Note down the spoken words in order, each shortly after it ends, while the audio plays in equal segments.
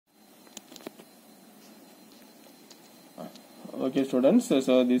Okay students,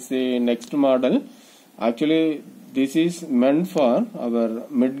 so this is the next model. Actually this is meant for our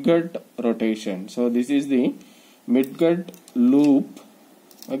midgut rotation. So this is the midgut loop.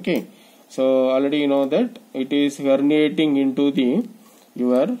 Okay, so already you know that it is herniating into the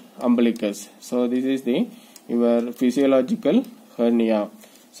your umbilicus. So this is the your physiological hernia.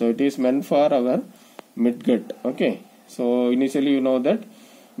 So it is meant for our midgut. Okay, so initially you know that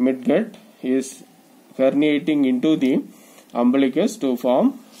midgut is herniating into the umbilicus to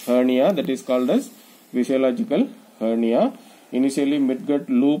form hernia, that is called as physiological hernia. Initially midgut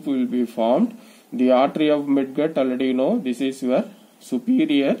loop will be formed. The artery of midgut, already you know, this is your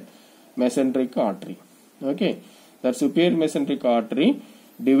superior mesenteric artery. Okay, that superior mesenteric artery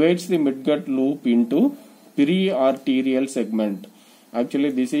divides the midgut loop into periarterial segment.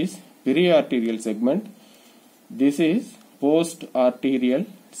 Actually this is periarterial segment. This is post arterial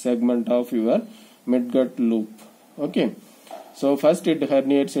segment of your midgut loop. Okay, so first it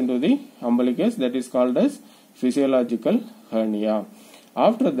herniates into the umbilicus, that is called as physiological hernia.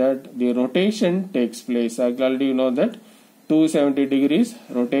 After that the rotation takes place. Already you know that 270 degrees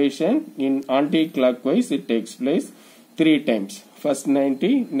rotation in anti-clockwise it takes place 3 times. First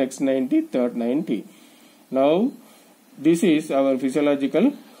 90, next 90, third 90. Now this is our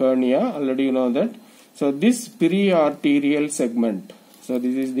physiological hernia. Already you know that. So this periarterial segment. So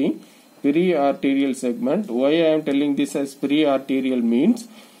this is the periarterial segment. Why I am telling this as periarterial means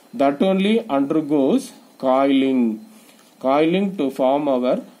that only undergoes coiling to form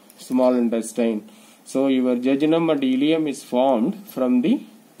our small intestine. So your jejunum and ileum is formed from the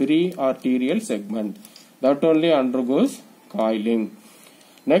periarterial segment. That only undergoes coiling.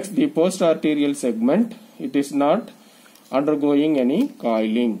 Next, the postarterial segment, it is not undergoing any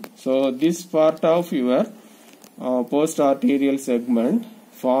coiling. So this part of your postarterial segment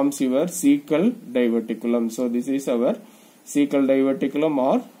forms your cecal diverticulum. So this is our cecal diverticulum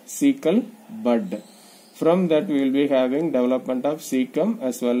or cecal bud. From that we will be having development of cecum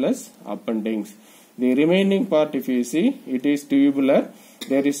as well as appendix. The remaining part, if you see, it is tubular.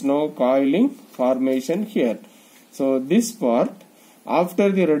 There is no coiling formation here. So this part, after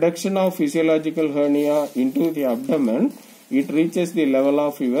the reduction of physiological hernia into the abdomen, it reaches the level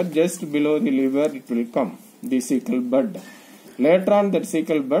of your just below the liver, it will come, the cecal bud. Later on that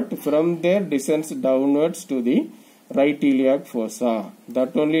cecal bud from there descends downwards to the right iliac fossa.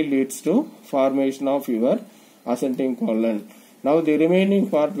 That only leads to formation of your ascending colon. Now the remaining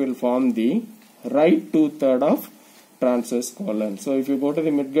part will form the right 2/3 of transverse colon. So if you go to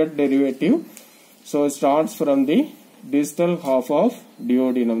the midgut derivative, so it starts from the distal half of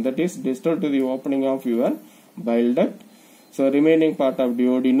duodenum, that is distal to the opening of your bile duct. So remaining part of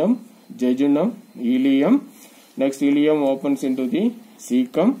duodenum, jejunum, ileum. Next ileum opens into the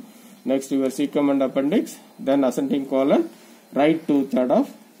cecum. Next your cecum and appendix. Then ascending colon, right 2/3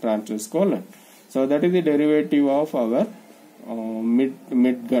 of transverse colon. So that is the derivative of our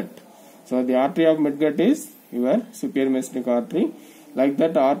midgut. So the artery of midgut is your superior mesenteric artery. Like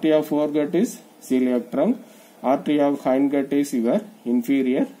that, artery of foregut is celiac trunk. Artery of hindgut is your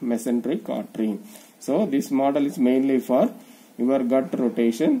inferior mesenteric artery. So this model is mainly for your gut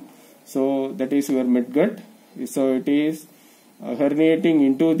rotation. So that is your midgut. So it is herniating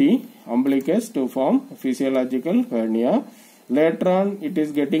into the umbilicus to form physiological hernia. Later on it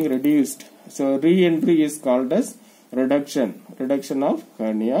is getting reduced. So re-entry is called as reduction of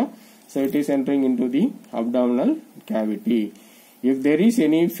hernia. So it is entering into the abdominal cavity. If there is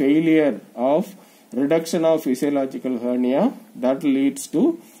any failure of reduction of physiological hernia, that leads to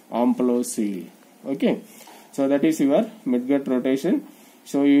omphalocele. Okay, so that is your midgut rotation.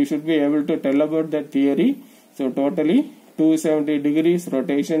 So you should be able to tell about that theory. So totally 270 degrees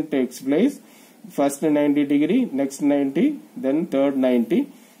rotation takes place. First 90 degree, next 90, then third 90.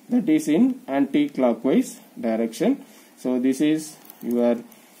 That is in anti-clockwise direction. So this is your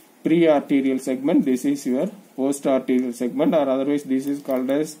pre-arterial segment. This is your post-arterial segment, or otherwise this is called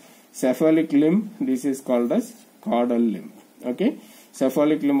as cephalic limb. This is called as caudal limb. Okay,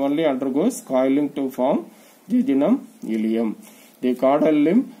 cephalic limb only undergoes coiling to form jejunum, ileum. The caudal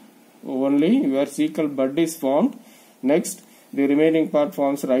limb only your cecal bud is formed. Next the remaining part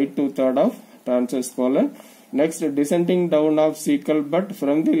forms right 2/3 of transverse colon. Next descending down of cecal bud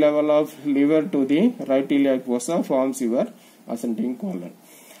from the level of liver to the right iliac fossa forms your ascending colon.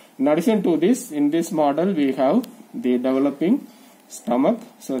 In addition to this, in this model we have the developing stomach.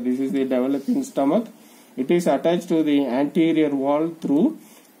 So this is the developing stomach. It is attached to the anterior wall through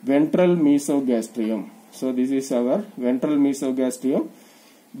ventral mesogastrium. So this is our ventral mesogastrium.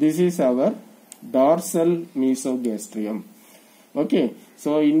 This is our dorsal mesogastrium. Okay,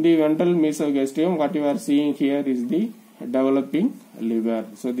 so in the ventral mesogastrium, what you are seeing here is the developing liver.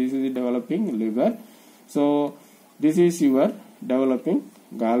 So this is the developing liver. So this is your developing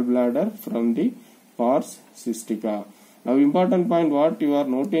gallbladder from the pars cystica. Now important point what you are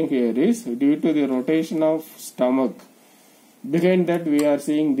noting here is due to the rotation of stomach, behind that we are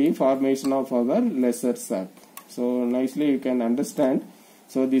seeing the formation of our lesser sac. So nicely you can understand.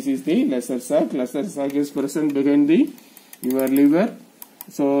 So this is the lesser sac. Lesser sac is present behind the your liver.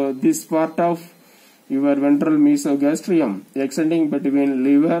 So this part of your ventral mesogastrium extending between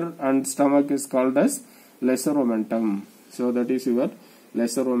liver and stomach is called as lesser omentum. So that is your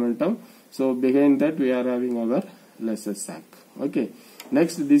lesser omentum. So behind that we are having our lesser sac. Okay.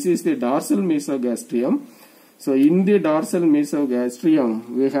 Next, this is the dorsal mesogastrium. So in the dorsal mesogastrium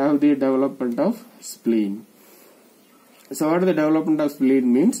we have the development of spleen. So what the development of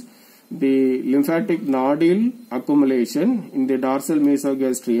spleen means? The lymphatic nodule accumulation in the dorsal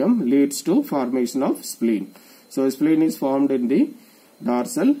mesogastrium leads to formation of spleen. So spleen is formed in the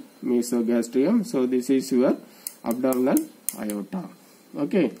dorsal mesogastrium. So this is your abdominal aorta.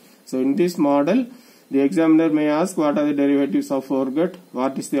 Okay. So in this model, the examiner may ask what are the derivatives of foregut,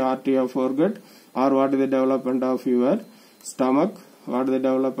 what is the artery of foregut, or what is the development of your stomach, what is the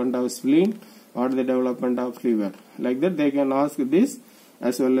development of spleen, what is the development of liver. Like that they can ask this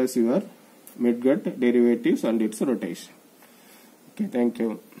as well as your midgut derivatives and its rotation. Okay, thank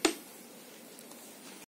you.